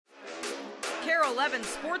KARE 11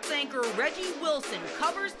 sports anchor Reggie Wilson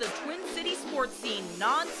covers the Twin City sports scene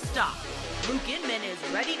non-stop. Luke Inman is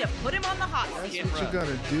ready to put him on the hot seat. That's what you're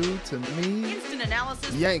going to do to me? Instant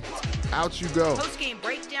analysis. Yanked. Out you go. Post-game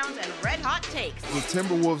breakdowns and red-hot takes. The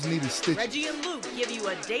Timberwolves need a stitch. Reggie and Luke give you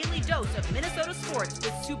a daily dose of Minnesota sports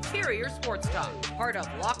with superior sports talk. Part of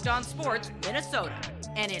Locked On Sports Minnesota.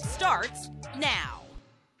 And it starts now.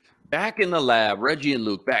 Back in the lab, Reggie and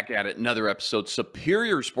Luke back at it. Another episode,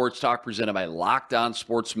 Superior Sports Talk presented by Locked On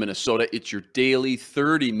Sports Minnesota. It's your daily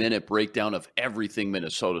 30-minute breakdown of everything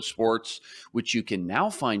Minnesota sports, which you can now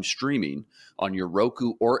find streaming on your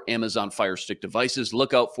Roku or Amazon Fire Stick devices.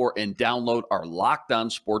 Look out for and download our Locked On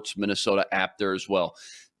Sports Minnesota app there as well.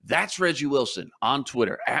 That's Reggie Wilson on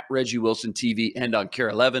Twitter, at Reggie Wilson TV, and on KARE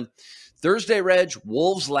 11. Thursday, Reg,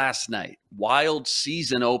 Wolves last night. Wild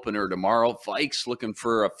season opener tomorrow. Vikes looking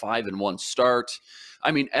for a 5-1 start.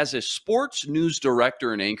 I mean, as a sports news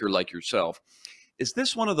director and anchor like yourself, is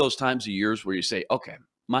this one of those times of years where you say, okay,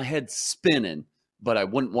 my head's spinning, but I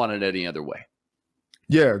wouldn't want it any other way?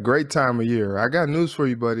 Yeah, great time of year. I got news for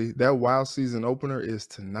you, buddy. That wild season opener is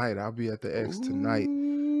tonight. I'll be at the X tonight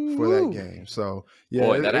for that game. So, yeah,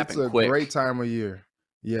 boy, that it's a quick. Great time of year.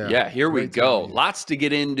 Yeah, here we go. Lots to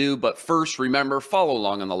get into, but first, remember, follow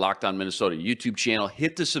along on the Locked On Minnesota YouTube channel.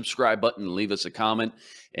 Hit the subscribe button and leave us a comment.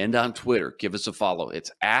 And on Twitter, give us a follow.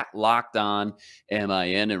 It's at Locked On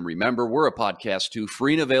MIN. And remember, we're a podcast too,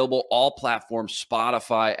 free and available, all platforms,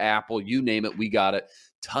 Spotify, Apple, you name it, we got it.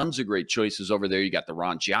 Tons of great choices over there. You got the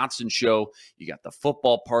Ron Johnson Show, you got the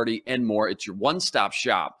Football Party, and more. It's your one-stop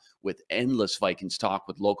shop with endless Vikings talk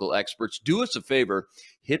with local experts. Do us a favor,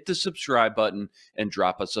 hit the subscribe button and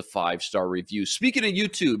drop us a 5-star review. Speaking of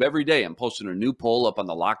YouTube, every day I'm posting a new poll up on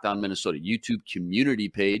the Locked On Minnesota YouTube community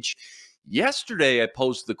page. Yesterday, I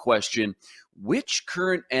posed the question, which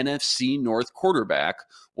current NFC North quarterback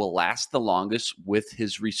will last the longest with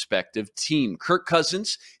his respective team? Kirk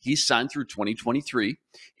Cousins, he's signed through 2023.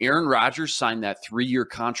 Aaron Rodgers signed that 3-year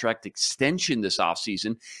contract extension this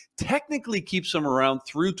offseason. Technically keeps him around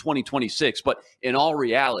through 2026, but in all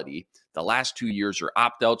reality, the last 2 years are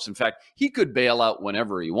opt-outs. In fact, he could bail out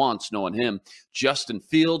whenever he wants, knowing him. Justin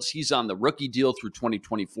Fields, he's on the rookie deal through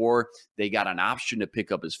 2024. They got an option to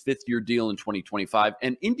pick up his 5th-year deal in 2025.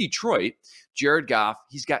 And in Detroit, Jared Goff,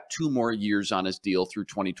 he's got 2 more years on his deal through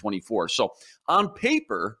 2024. So on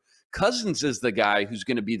paper, Cousins is the guy who's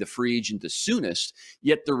going to be the free agent the soonest,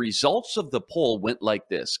 yet the results of the poll went like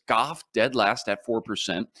this. Goff dead last at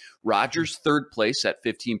 4%, Rodgers third place at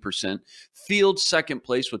 15%, Fields second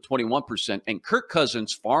place with 21%, and Kirk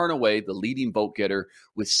Cousins far and away the leading vote getter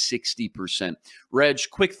with 60%. Reg,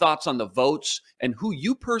 quick thoughts on the votes and who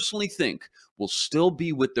you personally think will still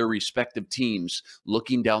be with their respective teams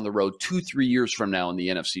looking down the road 2-3 years from now in the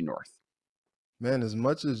NFC North. Man, as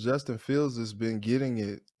much as Justin Fields has been getting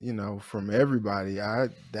it, from everybody,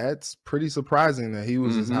 that's pretty surprising that he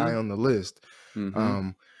was as high on the list.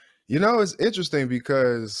 It's interesting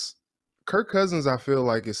because Kirk Cousins, I feel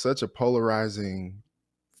like, is such a polarizing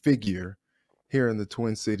figure here in the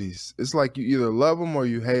Twin Cities. It's like you either love him or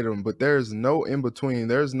you hate him, but there's no in between.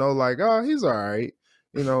 There's no like, oh, he's all right.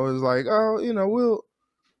 It's like, oh,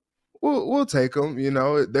 we'll take him.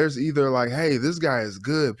 There's either like, hey, this guy is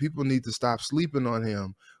good. People need to stop sleeping on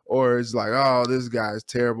him. Or it's like, oh, this guy is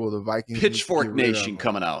terrible. The Vikings. Pitchfork Nation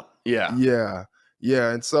coming out. Yeah.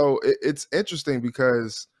 Yeah. And so it's interesting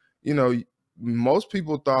because, most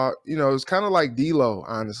people thought, it's kind of like D'Lo,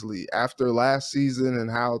 honestly, after last season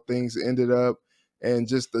and how things ended up and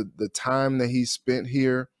just the time that he spent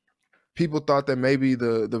here. People thought that maybe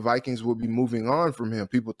the Vikings would be moving on from him.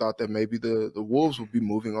 People thought that maybe the Wolves would be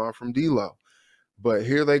moving on from D'Lo. But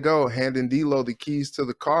here they go, handing D'Lo the keys to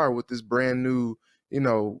the car with this brand new,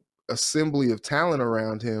 assembly of talent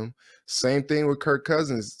around him. Same thing with Kirk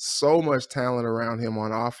Cousins. So much talent around him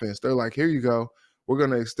on offense. They're like, here you go. We're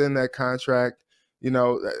going to extend that contract. I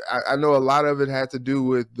know a lot of it had to do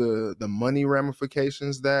with the money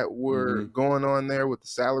ramifications that were going on there with the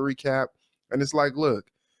salary cap. And it's like, look,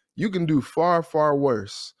 you can do far, far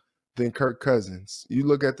worse than Kirk Cousins. You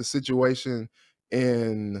look at the situation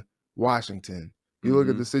in Washington. You look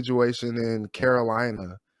at the situation in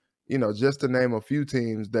Carolina, just to name a few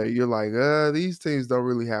teams that you're like, these teams don't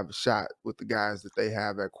really have a shot with the guys that they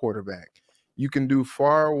have at quarterback. You can do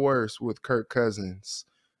far worse with Kirk Cousins.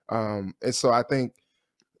 And so I think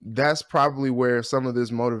that's probably where some of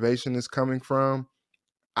this motivation is coming from.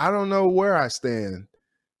 I don't know where I stand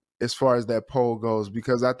as far as that poll goes,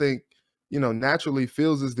 because I think, naturally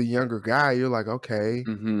Fields is the younger guy. You're like, okay,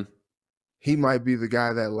 he might be the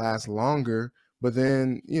guy that lasts longer. But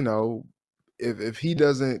then, if he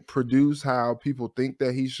doesn't produce how people think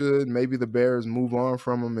that he should, maybe the Bears move on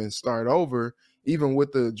from him and start over, even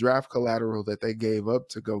with the draft collateral that they gave up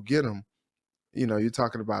to go get him. You know, you're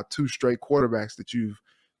talking about 2 straight quarterbacks that you've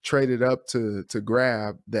traded up to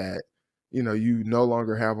grab that, you know, you no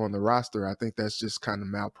longer have on the roster. I think that's just kind of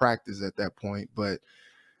malpractice at that point. But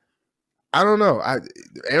I don't know.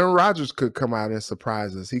 Aaron Rodgers could come out and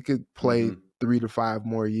surprise us. He could play 3 to 5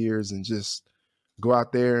 more years and just go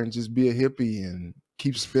out there and just be a hippie and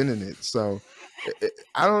keep spinning it. So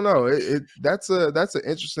I don't know. That's an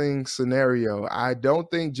interesting scenario. I don't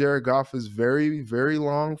think Jared Goff is very, very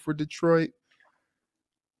long for Detroit.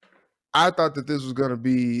 I thought that this was going to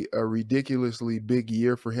be a ridiculously big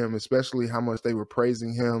year for him, especially how much they were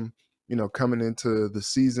praising him, you know, coming into the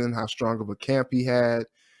season, how strong of a camp he had.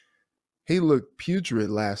 He looked putrid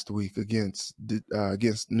last week against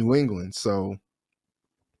New England. So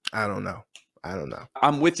I don't know.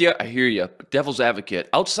 I'm with you. I hear you. Devil's advocate.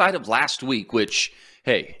 Outside of last week, which,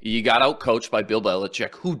 hey, you got outcoached by Bill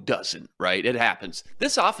Belichick. Who doesn't, right? It happens.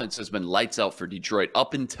 This offense has been lights out for Detroit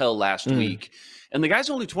up until last week. And the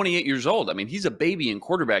guy's only 28 years old. I mean, he's a baby in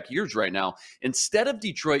quarterback years right now. Instead of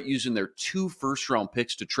Detroit using their 2 first-round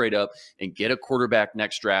picks to trade up and get a quarterback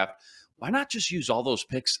next draft, why not just use all those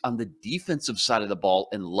picks on the defensive side of the ball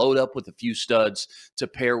and load up with a few studs to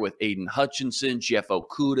pair with Aiden Hutchinson, Jeff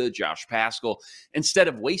Okudah, Josh Paschal, instead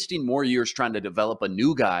of wasting more years trying to develop a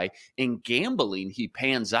new guy and gambling he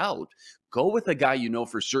pans out? Go with a guy you know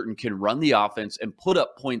for certain can run the offense and put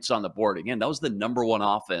up points on the board. Again, that was the number 1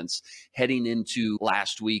 offense heading into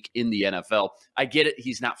last week in the NFL. I get it.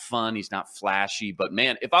 He's not fun. He's not flashy. But,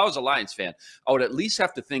 man, if I was a Lions fan, I would at least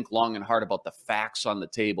have to think long and hard about the facts on the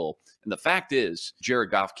table. And the fact is,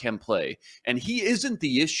 Jared Goff can play. And he isn't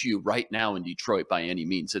the issue right now in Detroit by any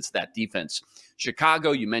means. It's that defense.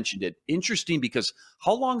 Chicago, you mentioned it. Interesting because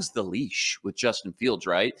how long's the leash with Justin Fields,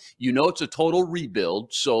 right? You know it's a total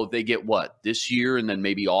rebuild, so they get what? This year and then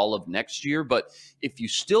maybe all of next year. But if you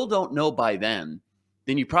still don't know by then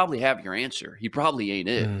you probably have your answer. He probably ain't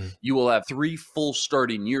it. You will have 3 full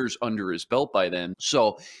starting years under his belt by then.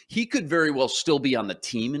 So he could very well still be on the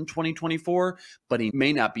team in 2024, but he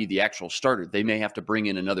may not be the actual starter. They may have to bring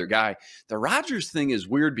in another guy. The Rodgers thing is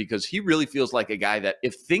weird because he really feels like a guy that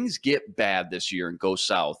if things get bad this year and go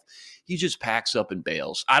south, he just packs up and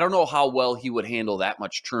bails. I don't know how well he would handle that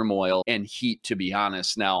much turmoil and heat, to be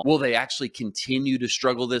honest. Now, will they actually continue to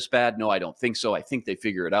struggle this bad? No, I don't think so. I think they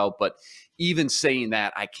figure it out. But even saying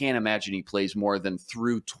that, I can't imagine he plays more than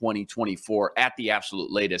through 2024 at the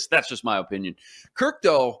absolute latest. That's just my opinion. Kirk,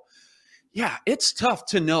 though, yeah, it's tough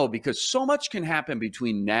to know because so much can happen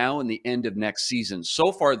between now and the end of next season.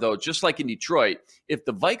 So far, though, just like in Detroit, if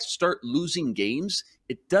the Vikes start losing games,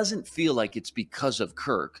 it doesn't feel like it's because of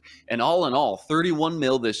Kirk. And all in all, 31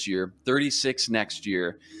 mil this year, 36 next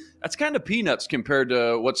year. That's kind of peanuts compared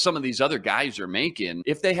to what some of these other guys are making.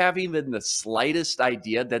 If they have even the slightest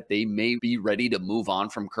idea that they may be ready to move on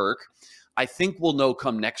from Kirk, I think we'll know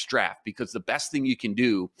come next draft because the best thing you can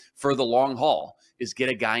do for the long haul is get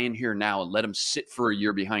a guy in here now and let him sit for a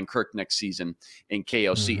year behind Kirk next season in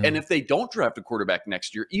KOC. And if they don't draft a quarterback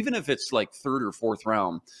next year, even if it's like 3rd or 4th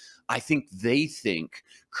round, I think they think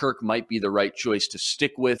Kirk might be the right choice to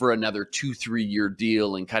stick with for another 2-3 year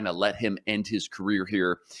deal and kind of let him end his career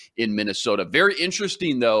here in Minnesota. Very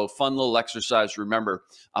interesting, though. Fun little exercise. Remember,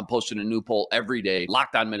 I'm posting a new poll every day.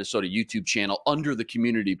 Locked On Minnesota YouTube channel under the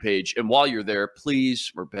community page. And while you're there, please,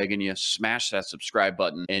 we're begging you, smash that subscribe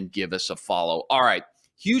button and give us a follow. All right.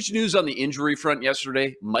 Huge news on the injury front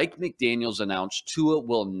yesterday. Mike McDaniels announced Tua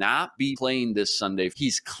will not be playing this Sunday.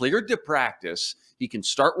 He's cleared to practice. He can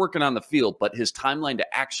start working on the field, but his timeline to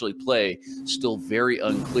actually play still very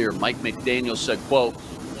unclear. Mike McDaniel said, quote,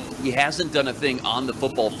 he hasn't done a thing on the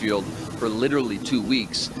football field for literally 2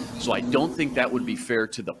 weeks. So I don't think that would be fair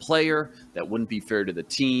to the player. That wouldn't be fair to the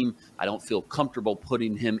team. I don't feel comfortable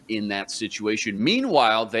putting him in that situation.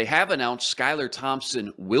 Meanwhile, they have announced Skylar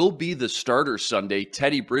Thompson will be the starter Sunday.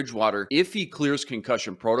 Teddy Bridgewater, if he clears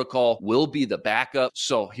concussion protocol, will be the backup.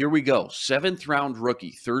 So here we go. 7th round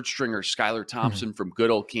rookie, 3rd stringer Skylar Thompson from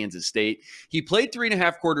good old Kansas State. He played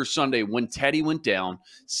 3.5 quarters Sunday when Teddy went down,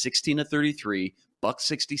 16-33.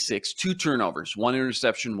 $166, 2 turnovers, 1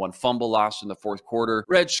 interception, 1 fumble loss in the 4th quarter.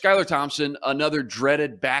 Reg, Skylar Thompson, another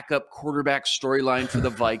dreaded backup quarterback storyline for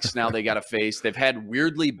the Vikes now they got to face. They've had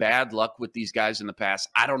weirdly bad luck with these guys in the past.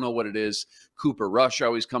 I don't know what it is. Cooper Rush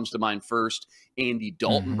always comes to mind first. Andy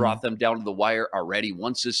Dalton brought them down to the wire already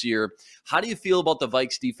once this year. How do you feel about the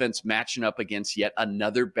Vikes defense matching up against yet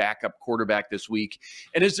another backup quarterback this week?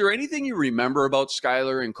 And is there anything you remember about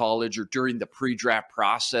Skylar in college or during the pre-draft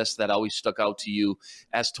process that always stuck out to you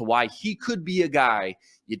as to why he could be a guy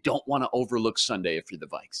you don't want to overlook Sunday if you're the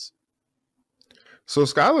Vikes? So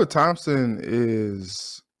Skylar Thompson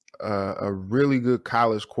is a really good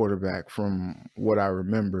college quarterback from what I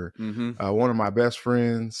remember. One of my best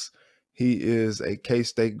friends, he is a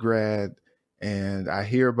K-State grad, and I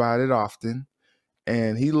hear about it often,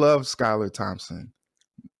 and he loves Skylar Thompson.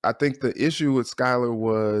 I think the issue with Skylar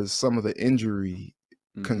was some of the injury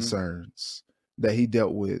concerns that he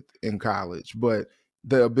dealt with in college, but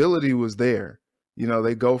the ability was there. You know,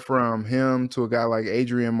 they go from him to a guy like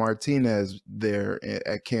Adrian Martinez there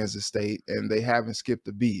at Kansas State, and they haven't skipped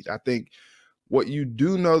a beat. I think what you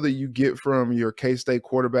do know that you get from your K-State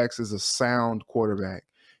quarterbacks is a sound quarterback.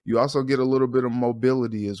 You also get a little bit of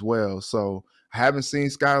mobility as well. So I haven't seen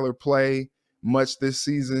Skylar play much this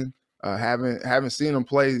season. Haven't seen him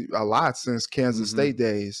play a lot since Kansas State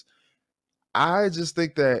days. I just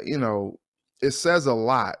think that, you know, it says a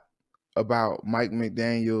lot about Mike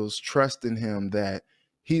McDaniel's trust in him, that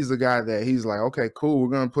he's the guy that he's like, okay, cool, we're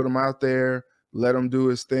going to put him out there, let him do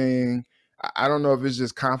his thing. I don't know if it's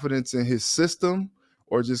just confidence in his system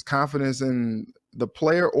or just confidence in the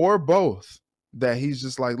player or both, that he's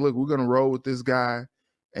just like, look, we're going to roll with this guy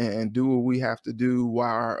and do what we have to do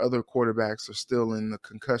while our other quarterbacks are still in the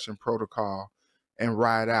concussion protocol and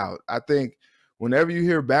ride out. I think whenever you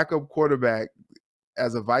hear backup quarterback,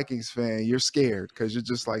 as a Vikings fan, you're scared because you're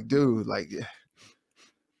just like, dude, like,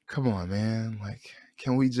 come on, man. Like,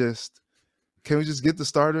 can we just get the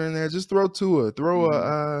starter in there? Just throw Tua,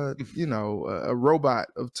 a robot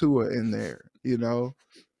of Tua in there, you know,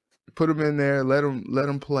 put him in there, let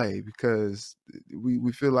him play, because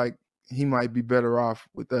we feel like he might be better off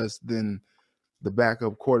with us than the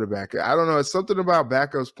backup quarterback. I don't know. It's something about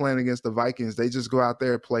backups playing against the Vikings. They just go out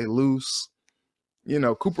there and play loose. You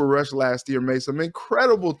know, Cooper Rush last year made some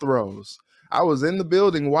incredible throws. I was in the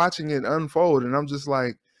building watching it unfold, and I'm just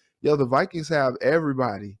like, yo, the Vikings have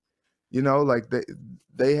everybody. You know, like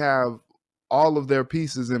they have all of their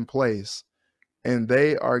pieces in place, and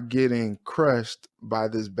they are getting crushed by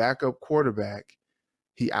this backup quarterback.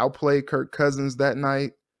 He outplayed Kirk Cousins that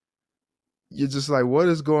night. You're just like, what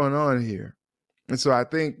is going on here? And so I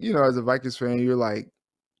think, you know, as a Vikings fan, you're like,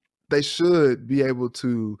 they should be able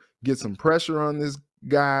to get some pressure on this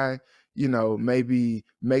guy, you know, maybe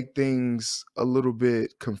make things a little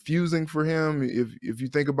bit confusing for him. If you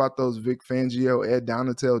think about those Vic Fangio, Ed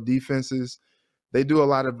Donatel defenses, they do a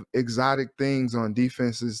lot of exotic things on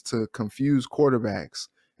defenses to confuse quarterbacks.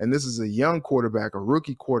 And this is a young quarterback, a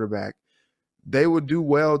rookie quarterback. They would do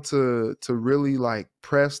well to really like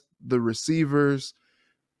press the receivers,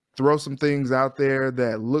 throw some things out there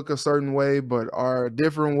that look a certain way but are a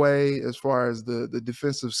different way as far as the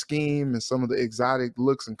defensive scheme and some of the exotic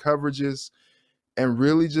looks and coverages, and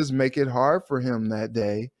really just make it hard for him that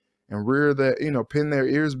day and pin their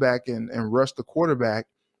ears back and rush the quarterback,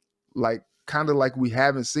 like kind of like we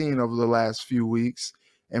haven't seen over the last few weeks,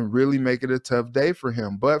 and really make it a tough day for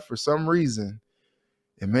him. But for some reason,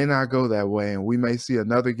 it may not go that way, and we may see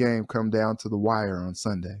another game come down to the wire on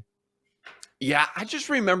Sunday. Yeah, I just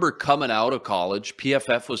remember coming out of college,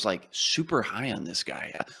 PFF was like super high on this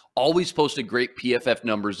guy. Always posted great PFF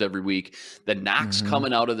numbers every week. The knocks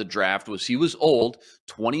coming out of the draft was he was old,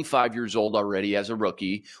 25 years old already as a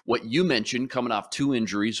rookie. What you mentioned, coming off 2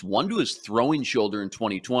 injuries, one to his throwing shoulder in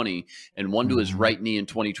 2020 and one to his right knee in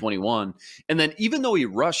 2021. And then even though he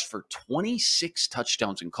rushed for 26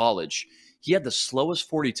 touchdowns in college, he had the slowest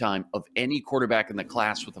 40 time of any quarterback in the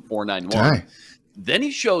class with a 4.91. Then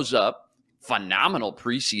he shows up. Phenomenal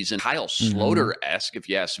preseason, Kyle Sloter-esque, if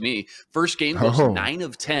you ask me. First game goes 9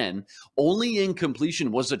 of 10. Only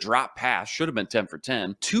incompletion was a drop pass. Should have been 10 for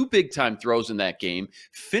 10. 2 big-time throws in that game.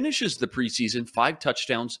 Finishes the preseason, 5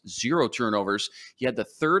 touchdowns, 0 turnovers. He had the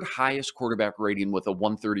 3rd highest quarterback rating with a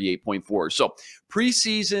 138.4. So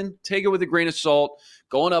preseason, take it with a grain of salt.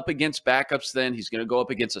 Going up against backups then. He's going to go up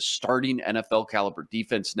against a starting NFL caliber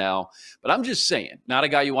defense now. But I'm just saying, not a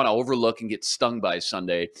guy you want to overlook and get stung by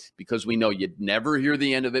Sunday, because we know you'd never hear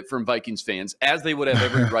the end of it from Vikings fans, as they would have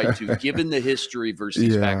every right to, given the history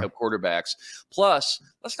versus backup quarterbacks. Plus,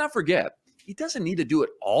 let's not forget, he doesn't need to do it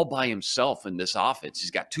all by himself in this offense.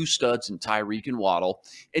 He's got 2 studs in Tyreek and Waddle.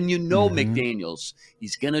 And you know McDaniels,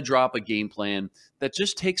 he's going to drop a game plan that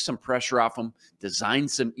just takes some pressure off him, design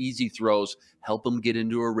some easy throws, help him get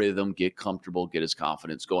into a rhythm, get comfortable, get his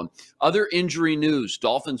confidence going. Other injury news,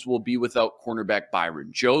 Dolphins will be without cornerback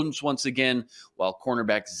Byron Jones once again, while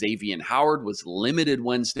cornerback Xavier Howard was limited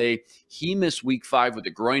Wednesday. He missed week 5 with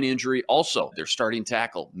a groin injury. Also, their starting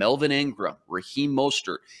tackle, Melvin Ingram, Raheem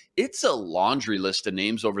Mostert. It's a laundry list of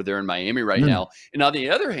names over there in Miami right now. And on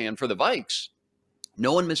the other hand, for the Vikes,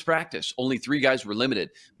 no one missed practice. Only 3 guys were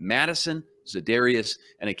limited. Madison, Zadarius,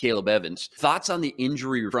 and Caleb Evans. Thoughts on the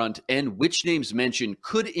injury front and which names mentioned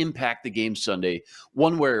could impact the game Sunday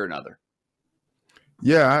one way or another?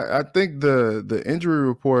 Yeah, I think the injury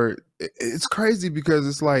report, it's crazy because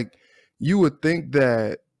it's like you would think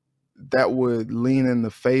that would lean in the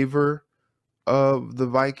favor of the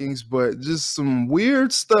Vikings, but just some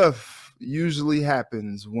weird stuff usually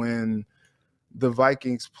happens when the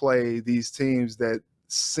Vikings play these teams that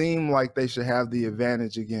seem like they should have the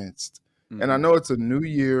advantage against. Mm-hmm. And I know it's a new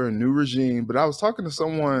year, a new regime, but I was talking to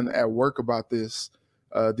someone at work about this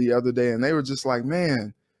the other day, and they were just like,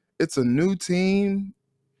 man, it's a new team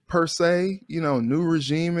per se, new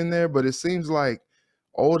regime in there, but it seems like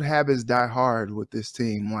old habits die hard with this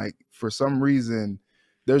team. Like for some reason,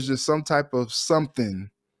 there's just some type of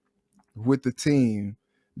something with the team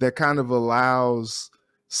that kind of allows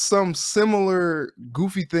some similar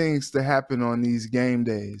goofy things to happen on these game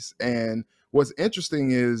days. And what's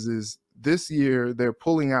interesting is this year they're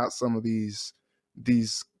pulling out some of these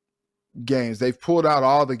games. They've pulled out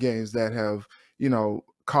all the games that have,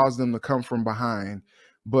 caused them to come from behind.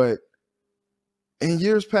 But in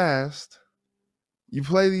years past, you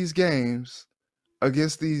play these games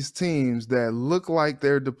against these teams that look like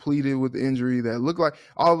they're depleted with injury, that look like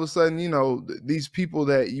all of a sudden, these people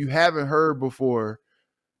that you haven't heard before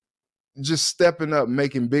just stepping up,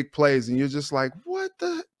 making big plays. And you're just like,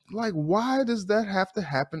 why does that have to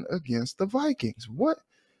happen against the Vikings? What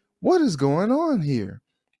is going on here?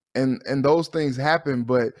 And those things happen,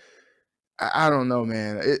 but I don't know,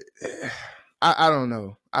 man. I don't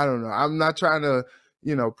know. I'm not trying to,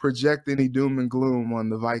 project any doom and gloom on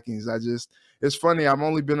the Vikings. It's funny. I've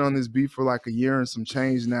only been on this beat for like a year and some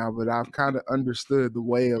change now, but I've kind of understood the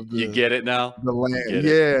way of you get it now. The land,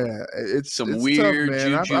 it's some it's weird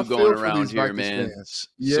tough, juju going around here, Vikings man. Fans.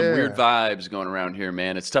 Some weird vibes going around here,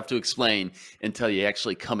 man. It's tough to explain until you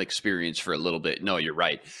actually come experience for a little bit. No, you're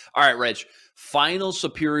right. All right, Reg. Final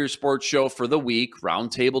Superior Sports Show for the week.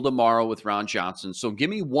 Roundtable tomorrow with Ron Johnson. So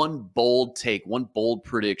give me one bold take, one bold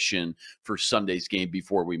prediction for Sunday's game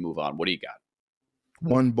before we move on. What do you got?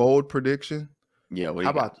 One bold prediction? Yeah, what do you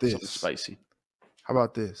How got? about this? Something spicy. How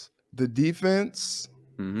about this? The defense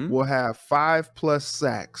will have 5+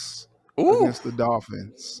 sacks against the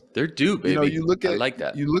Dolphins. They're due, baby. I like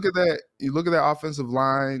that. You look at that offensive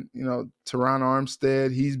line, Teron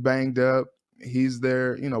Armstead, he's banged up. He's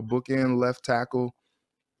their, bookend left tackle.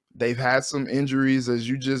 They've had some injuries, as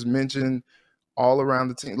you just mentioned, all around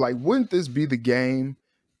the team. Like, wouldn't this be the game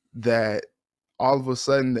that all of a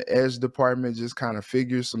sudden the edge department just kind of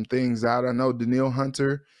figures some things out? I know Danielle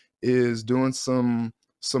Hunter is doing some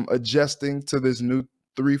adjusting to this new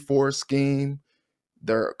 3-4 scheme.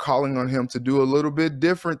 They're calling on him to do a little bit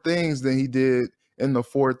different things than he did in the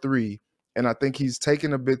 4-3. And I think he's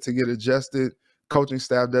taken a bit to get adjusted. Coaching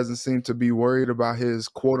staff doesn't seem to be worried about his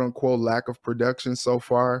quote-unquote lack of production so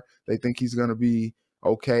far. They think he's going to be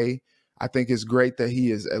okay. I think it's great that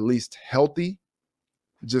he is at least healthy,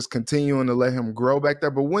 just continuing to let him grow back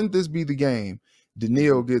there. But wouldn't this be the game?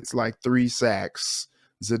 Danielle gets like 3 sacks.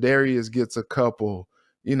 Zadarius gets a couple.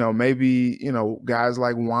 Maybe, guys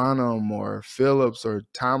like Wanham or Phillips or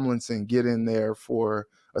Tomlinson get in there for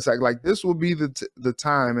a sack. Like, this will be the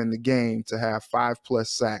time in the game to have 5+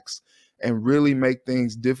 sacks and really make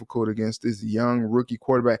things difficult against this young rookie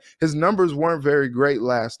quarterback. His numbers weren't very great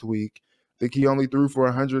last week. I think he only threw for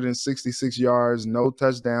 166 yards, no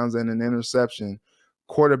touchdowns, and an interception.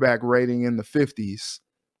 Quarterback rating in the 50s.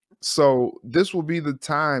 So this will be the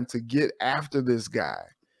time to get after this guy.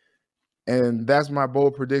 And that's my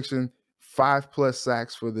bold prediction, 5+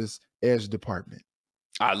 sacks for this edge department.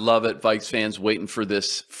 I love it. Vikes fans waiting for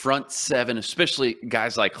this front seven, especially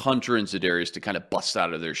guys like Hunter and Zadarius to kind of bust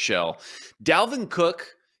out of their shell. Dalvin Cook,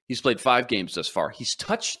 he's played 5 games thus far. He's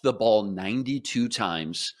touched the ball 92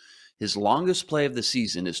 times. His longest play of the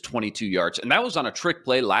season is 22 yards. And that was on a trick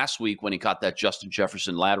play last week when he caught that Justin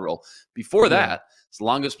Jefferson lateral. Before that, his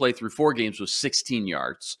longest play through 4 games was 16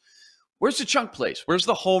 yards. Where's the chunk plays? Where's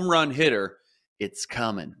the home run hitter? It's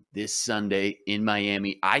coming this Sunday in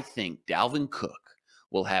Miami. I think Dalvin Cook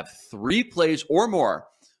will have 3 plays or more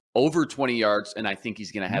over 20 yards, and I think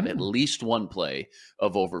he's going to have at least one play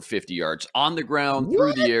of over 50 yards on the ground,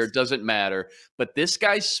 through the air, doesn't matter. But this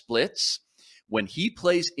guy splits. When he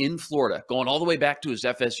plays in Florida, going all the way back to his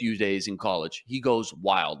FSU days in college, he goes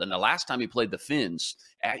wild. And the last time he played the Finns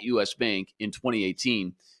at US Bank in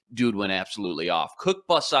 2018, dude went absolutely off. Cook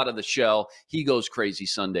busts out of the shell. He goes crazy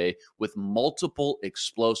Sunday with multiple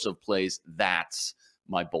explosive plays. That's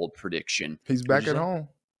my bold prediction. He's back at home.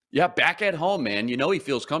 Yeah, back at home, man. You know he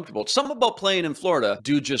feels comfortable. Something about playing in Florida.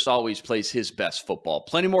 Dude just always plays his best football.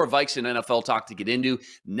 Plenty more Vikes and NFL talk to get into.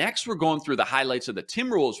 Next, we're going through the highlights of the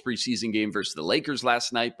Timberwolves preseason game versus the Lakers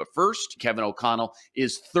last night. But first, Kevin O'Connell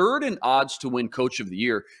is third in odds to win Coach of the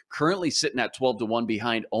Year, currently sitting at 12-1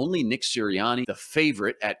 behind only Nick Sirianni, the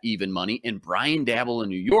favorite at even money, and Brian Dabble in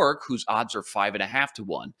New York, whose odds are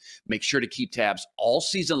 5.5-1. Make sure to keep tabs all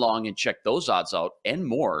season long and check those odds out and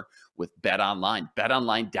more with BetOnline.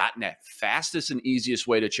 BetOnline.net, fastest and easiest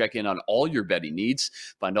way to check in on all your betting needs.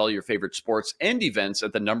 Find all your favorite sports and events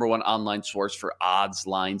at the #1 online source for odds,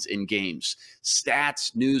 lines, and games.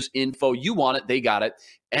 Stats, news, info, you want it, they got it.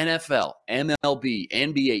 NFL, MLB,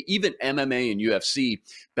 NBA, even MMA and UFC.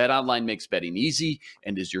 BetOnline makes betting easy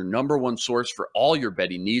and is your #1 source for all your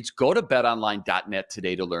betting needs. Go to BetOnline.net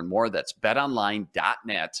today to learn more. That's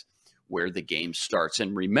BetOnline.net, where the game starts.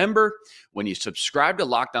 And remember, when you subscribe to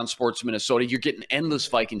Locked On Sports Minnesota, you're getting endless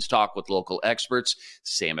Vikings talk with local experts.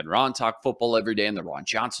 Sam and Ron talk football every day on the Ron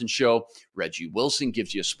Johnson Show. Reggie Wilson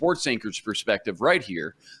gives you a sports anchor's perspective right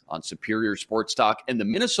here on Superior Sports Talk. And the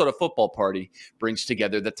Minnesota Football Party brings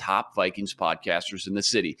together the top Vikings podcasters in the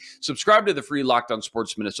city. Subscribe to the free Locked On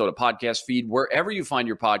Sports Minnesota podcast feed wherever you find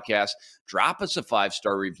your podcast. Drop us a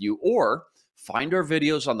 5-star review or find our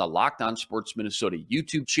videos on the Locked On Sports Minnesota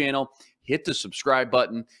YouTube channel. Hit the subscribe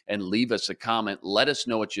button and leave us a comment. Let us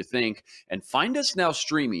know what you think. And find us now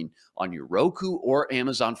streaming on your Roku or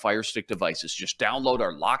Amazon Fire Stick devices. Just download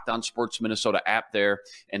our Locked On Sports Minnesota app there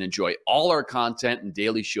and enjoy all our content and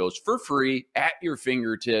daily shows for free at your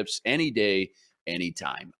fingertips any day,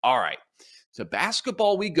 anytime. All right. To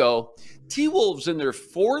basketball we go. T-Wolves in their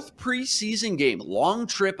 4th preseason game. Long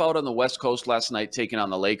trip out on the West Coast last night, taking on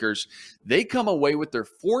the Lakers. They come away with their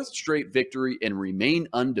 4th straight victory and remain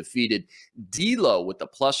undefeated. D'Lo with the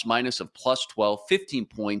plus-minus of +12, 15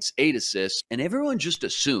 points, 8 assists. And everyone just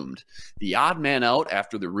assumed the odd man out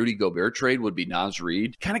after the Rudy Gobert trade would be Naz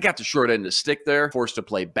Reid. Kind of got the short end of the stick there. Forced to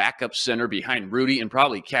play backup center behind Rudy and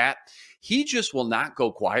probably Cat. He just will not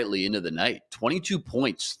go quietly into the night. 22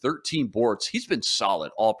 points, 13 boards. He's been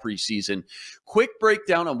solid all preseason. Quick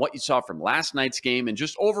breakdown on what you saw from last night's game and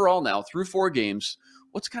just overall now through 4 games.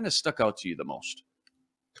 What's kind of stuck out to you the most?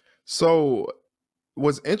 So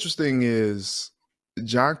what's interesting is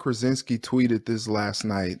John Krasinski tweeted this last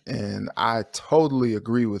night, and I totally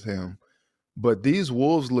agree with him. But these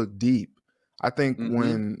Wolves look deep. I think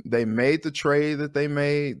when they made the trade that they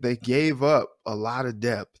made, they gave up a lot of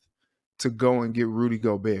depth to go and get Rudy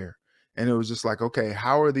Gobert. And it was just like, okay,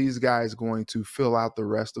 how are these guys going to fill out the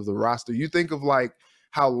rest of the roster? You think of like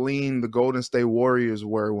how lean the Golden State Warriors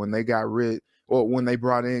were when they got rid, or when they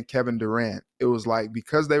brought in Kevin Durant. It was like,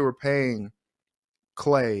 because they were paying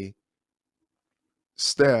Clay,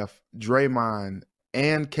 Steph, Draymond,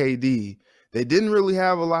 and KD, they didn't really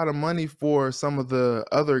have a lot of money for some of the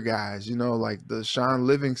other guys, you know, like the Sean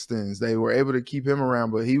Livingstons. They were able to keep him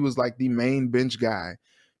around, but he was like the main bench guy.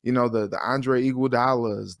 You know, the Andre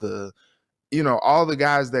Iguodala's, all the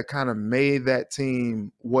guys that kind of made that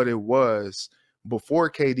team what it was before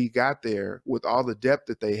KD got there with all the depth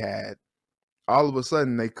that they had. All of a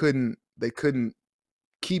sudden, they couldn't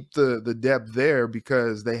keep the depth there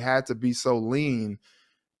because they had to be so lean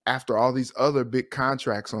after all these other big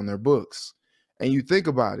contracts on their books. And you think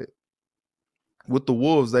about it, with the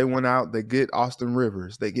Wolves, they went out, they get Austin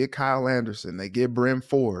Rivers, they get Kyle Anderson, they get Bryn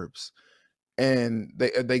Forbes, and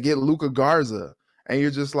they get Luka Garza. And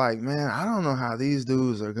you're just like, man, I don't know how these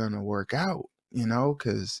dudes are going to work out,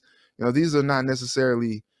 because, these are not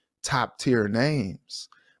necessarily top tier names.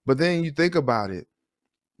 But then you think about it,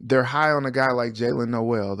 they're high on a guy like Jalen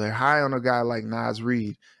Noel. They're high on a guy like Naz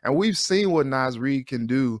Reid. And we've seen what Naz Reid can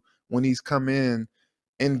do when he's come in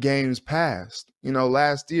games past.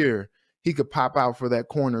 Last year, he could pop out for that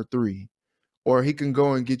corner 3, or he can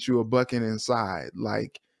go and get you a bucket inside.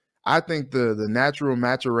 Like, I think the natural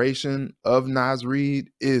maturation of Naz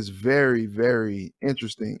Reid is very, very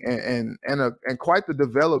interesting and quite the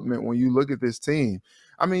development when you look at this team.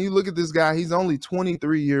 I mean, you look at this guy, he's only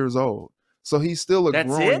 23 years old. So he's still a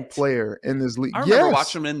growing player in this league. I remember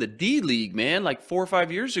watching him in the D League, man, like 4 or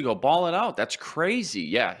 5 years ago, balling out. That's crazy.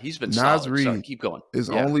 Yeah, he's been Naz solid. Reid Sorry, keep going. is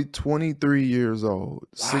only 23 years old,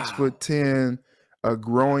 6'10", a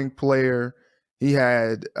growing player. He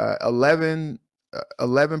had 11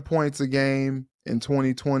 points a game in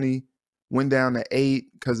 2020, went down to 8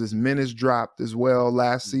 because his minutes dropped as well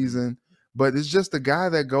last season. But it's just a guy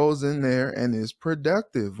that goes in there and is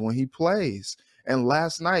productive when he plays. And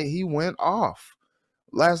last night he went off.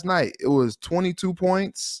 Last night it was 22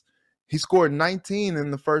 points. He scored 19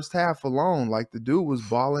 in the first half alone. Like, the dude was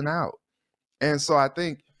balling out. And so I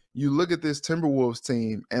think you look at this Timberwolves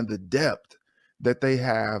team and the depth that they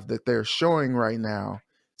have, that they're showing right now,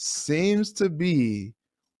 seems to be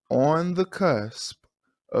on the cusp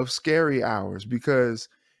of scary hours, because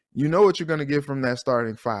you know what you're going to get from that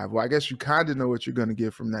starting five. Well, I guess you kind of know what you're going to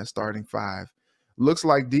get from that starting five. Looks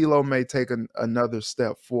like D'Lo may take another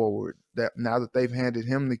step forward, that now that they've handed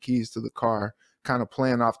him the keys to the car, kind of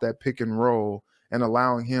playing off that pick and roll and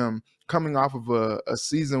allowing him, coming off of a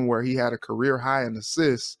season where he had a career high in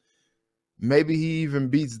assists, maybe he even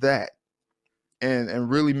beats that and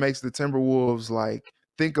really makes the Timberwolves like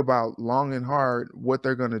think about long and hard what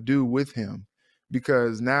they're going to do with him.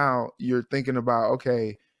 Because now you're thinking about,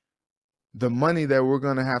 okay, the money that we're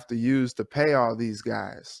going to have to use to pay all these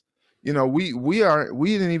guys. You know, we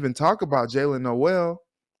didn't even talk about Jalen Noel.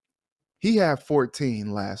 He had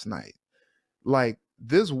 14 last night. Like,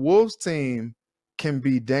 this Wolves team can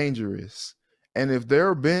be dangerous. And if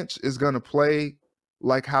their bench is going to play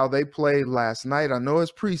like how they played last night, I know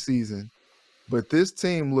it's preseason, but this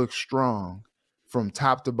team looks strong from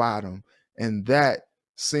top to bottom. And that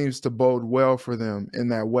seems to bode well for them in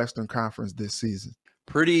that Western Conference this season.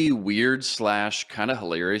 Pretty weird / kind of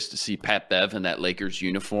hilarious to see Pat Bev in that Lakers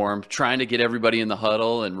uniform trying to get everybody in the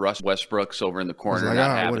huddle, and Russ Westbrook's over in the corner, like,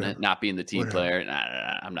 not having it, not being the team player.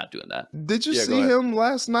 Nah, I'm not doing that. Did you see him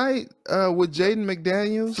last night with Jaden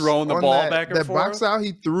McDaniels throwing the ball back and forth? That box out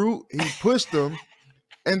he pushed him,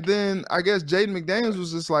 and then I guess Jaden McDaniels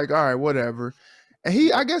was just like, all right, whatever.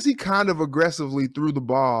 And I guess he kind of aggressively threw the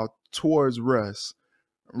ball towards Russ.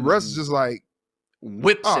 Russ is just like,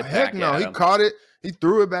 whips it back no. He caught it. He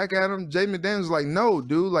threw it back at him. Jaden McDaniels was like, no,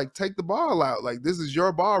 dude, like, take the ball out. Like, this is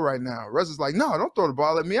your ball right now. Russ is like, no, don't throw the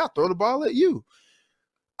ball at me. I'll throw the ball at you.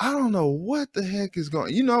 I don't know what the heck is going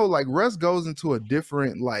on. You know, like, Russ goes into a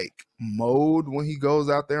different, like, mode when he goes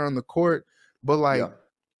out there on the court. But, like,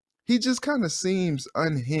 he just kind of seems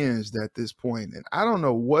unhinged at this point. And I don't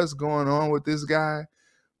know what's going on with this guy.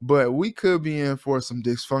 But we could be in for some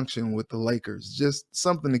dysfunction with the Lakers. Just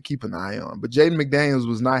something to keep an eye on. But Jaden McDaniels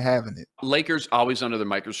was not having it. Lakers always under the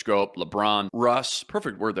microscope. LeBron, Russ,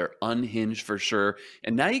 perfect word there, unhinged for sure.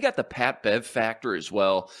 And now you got the Pat Bev factor as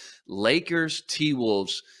well. Lakers,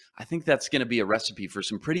 T-Wolves, I think that's going to be a recipe for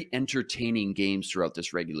some pretty entertaining games throughout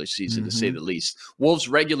this regular season, to say the least. Wolves'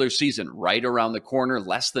 regular season right around the corner,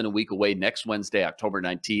 less than a week away, next Wednesday, October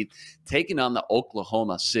 19th, taking on the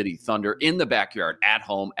Oklahoma City Thunder in the backyard, at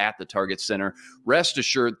home, at the Target Center. Rest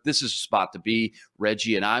assured, this is a spot to be.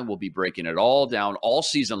 Reggie and I will be breaking it all down all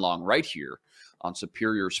season long right here on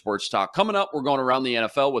Superior Sports Talk. Coming up, we're going around the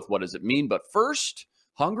NFL with what does it mean. But first,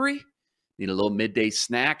 hungry? Need a little midday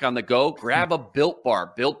snack on the go? Grab a Built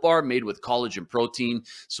Bar. Built Bar made with collagen protein,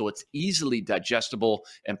 so it's easily digestible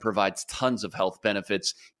and provides tons of health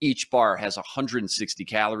benefits. Each bar has 160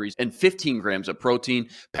 calories and 15 grams of protein,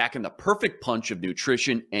 packing the perfect punch of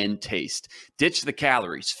nutrition and taste. Ditch the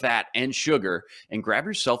calories, fat, and sugar, and grab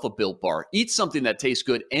yourself a Built Bar. Eat something that tastes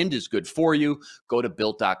good and is good for you. Go to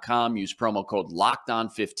Built.com, use promo code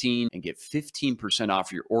LOCKEDON15, and get 15%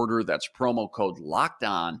 off your order. That's promo code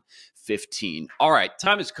LOCKEDON15. All right,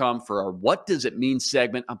 time has come for our What Does It Mean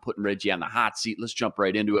segment. I'm putting Reggie on the hot seat. Let's jump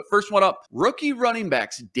right into it. First one up, rookie running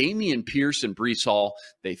backs Dameon Pierce and Breece Hall.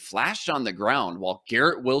 They flashed on the ground while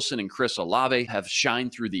Garrett Wilson and Chris Olave have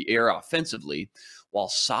shined through the air offensively, while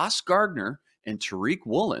Sauce Gardner and Tariq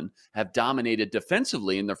Woolen have dominated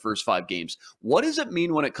defensively in their first 5 games. What does it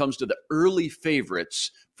mean when it comes to the early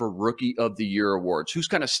favorites for Rookie of the Year awards? Who's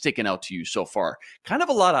kind of sticking out to you so far? Kind of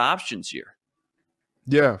a lot of options here.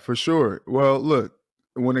 Yeah, for sure. Well, look,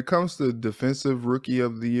 when it comes to Defensive Rookie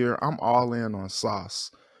of the Year, I'm all in on Sauce.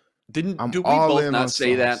 Do we both not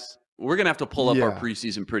say that? We're going to have to pull up our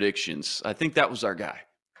preseason predictions. I think that was our guy.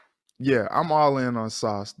 Yeah, I'm all in on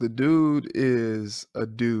Sauce. The dude is a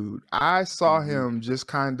dude. I saw him just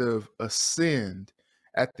kind of ascend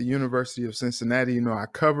at the University of Cincinnati. You know, I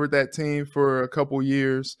covered that team for a couple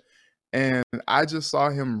years, and I just saw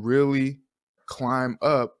him really climb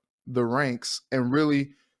up the ranks and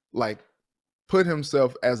really like put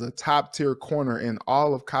himself as a top tier corner in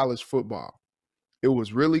all of college football. It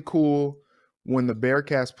was really cool when the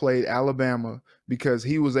Bearcats played Alabama because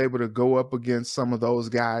he was able to go up against some of those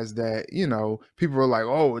guys that, you know, people were like,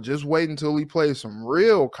 oh, just wait until he plays some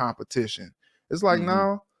real competition. It's like,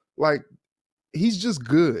 no, like he's just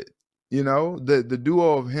good. You know, the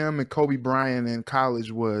duo of him and Kobe Bryant in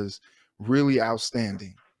college was really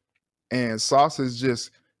outstanding. And Sauce has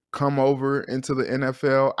just come over into the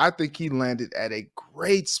NFL. I think he landed at a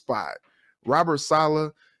great spot. Robert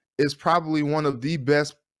Saleh is probably one of the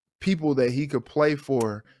best people that he could play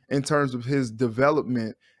for in terms of his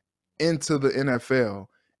development into the NFL.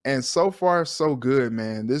 And so far, so good,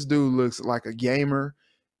 man. This dude looks like a gamer.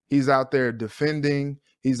 He's out there defending.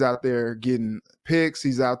 He's out there getting picks.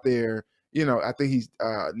 He's out there, I think he's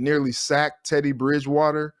nearly sacked Teddy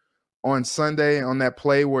Bridgewater on Sunday on that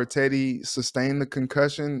play where Teddy sustained the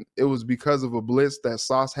concussion. It was because of a blitz that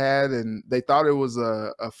Sauce had, and they thought it was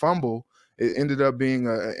a fumble. It ended up being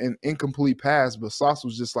an incomplete pass, but Sauce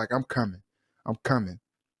was just like, I'm coming. I'm coming.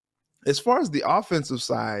 As far as the offensive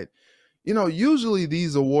side, usually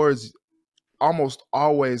these awards almost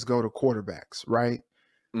always go to quarterbacks, right?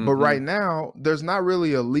 But right now, there's not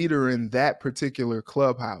really a leader in that particular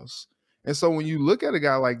clubhouse. And so when you look at a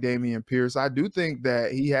guy like Dameon Pierce, I do think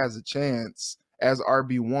that he has a chance as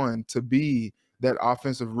RB1 to be that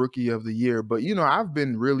offensive rookie of the year. But, I've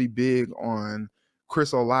been really big on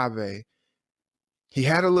Chris Olave. He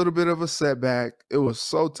had a little bit of a setback. It was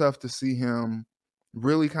so tough to see him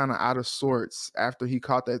really kind of out of sorts after he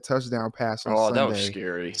caught that touchdown pass on Sunday. That was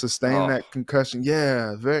scary. Sustained that concussion.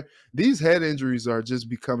 Yeah, these head injuries are just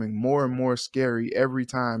becoming more and more scary every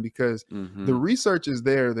time because the research is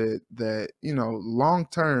there that long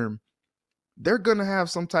term, they're going to have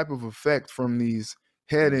some type of effect from these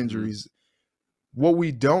head injuries. What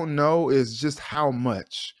we don't know is just how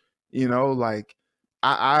much, like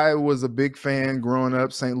I was a big fan growing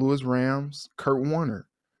up, St. Louis Rams, Kurt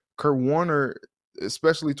Warner,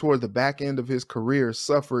 especially toward the back end of his career,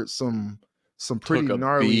 suffered some pretty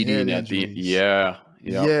gnarly head injuries. Yeah.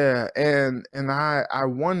 And I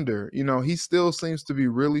wonder, he still seems to be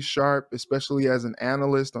really sharp, especially as an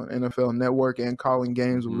analyst on NFL Network and calling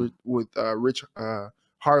games with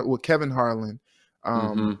Kevin Harlan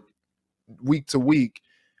week to week.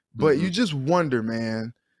 But you just wonder,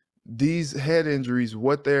 man, these head injuries,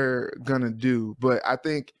 what they're gonna do. But I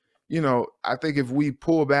think if we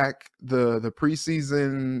pull back the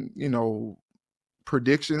preseason,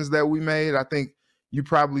 predictions that we made, I think you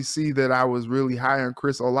probably see that I was really high on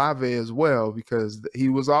Chris Olave as well, because he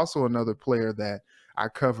was also another player that I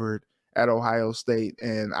covered at Ohio State,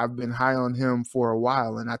 and I've been high on him for a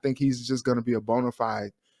while, and I think he's just going to be a bona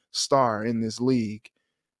fide star in this league.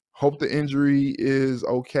 Hope the injury is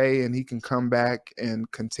okay and he can come back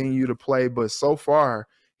and continue to play, but so far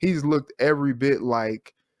he's looked every bit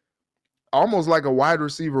like almost like a wide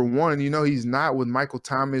receiver one. He's not with Michael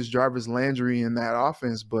Thomas, Jarvis Landry in that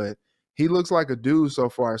offense, but he looks like a dude so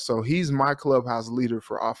far. So he's my clubhouse leader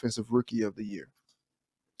for offensive rookie of the year.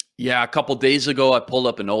 Yeah, a couple days ago, I pulled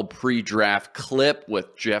up an old pre-draft clip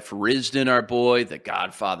with Jeff Risdon, our boy, the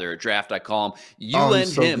godfather of draft, I call him. You and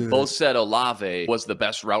him both said Olave was the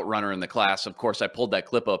best route runner in the class. Of course, I pulled that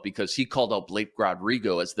clip up because he called out Blake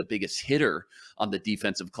Rodrigo as the biggest hitter on the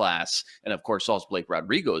defensive class. And of course, all Blake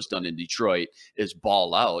Rodrigo has done in Detroit is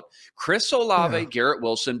ball out. Chris Olave, Garrett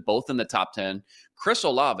Wilson, both in the top 10. Chris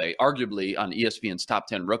Olave, arguably on ESPN's top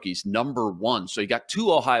 10 rookies, #1. So you got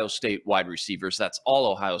 2 Ohio State wide receivers. That's all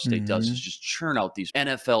Ohio State does is just churn out these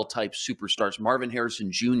NFL-type superstars. Marvin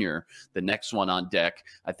Harrison Jr., the next one on deck.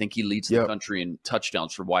 I think he leads the country in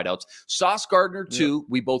touchdowns for wideouts. Sauce Gardner, too.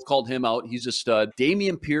 We both called him out. He's a stud.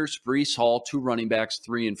 Dameon Pierce, Breece Hall, 2 running backs,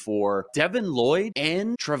 3 and 4. Devin Lloyd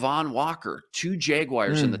and Travon Walker, 2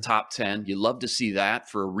 Jaguars in the top 10. You love to see that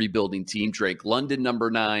for a rebuilding team. Drake London,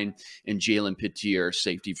 #9, and Jalen Pittier,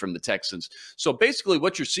 safety from the Texans. So basically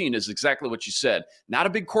what you're seeing is exactly what you said. Not a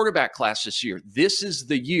big quarterback class this year. This is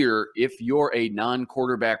the year, if you're a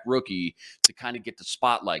non-quarterback rookie, to kind of get the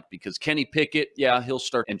spotlight, because Kenny Pickett, he'll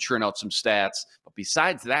start and churn out some stats. But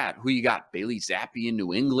besides that, who you got? Bailey Zappi in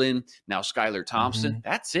New England, now Skylar Thompson.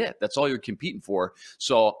 That's it. That's all you're competing for.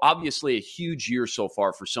 So obviously a huge year so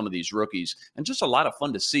far for some of these rookies, and just a lot of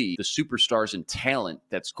fun to see the superstars and talent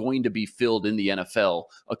that's going to be filled in the NFL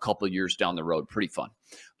a couple of years down the road. Pretty fun.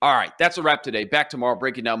 All right, that's a wrap today. Back tomorrow,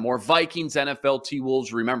 breaking down more Vikings, NFL,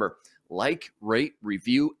 T-Wolves. Remember, like, rate,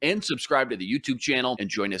 review, and subscribe to the YouTube channel, and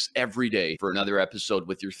join us every day for another episode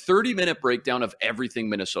with your 30-minute breakdown of everything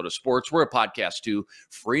Minnesota sports. We're a podcast too,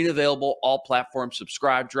 free and available, all platforms.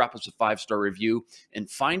 Subscribe, drop us a 5-star review, and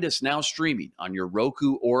find us now streaming on your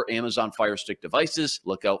Roku or Amazon Fire Stick devices.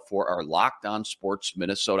 Look out for our Locked On Sports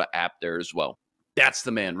Minnesota app there as well. That's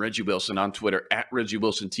the man, Reggie Wilson, on Twitter, at Reggie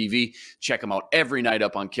Wilson TV. Check him out every night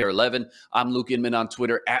up on KARE 11. I'm Luke Inman on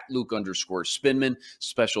Twitter, at Luke_Spinman.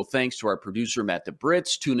 Special thanks to our producer, Matt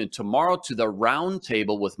DeBritz. Tune in tomorrow to the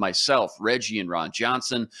Roundtable with myself, Reggie, and Ron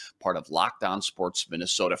Johnson, part of Locked On Sports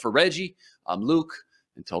Minnesota. For Reggie, I'm Luke.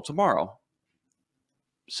 Until tomorrow,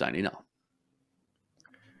 signing out.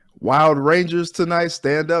 Wild Rangers tonight.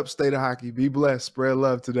 Stand up, State of Hockey. Be blessed. Spread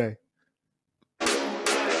love today.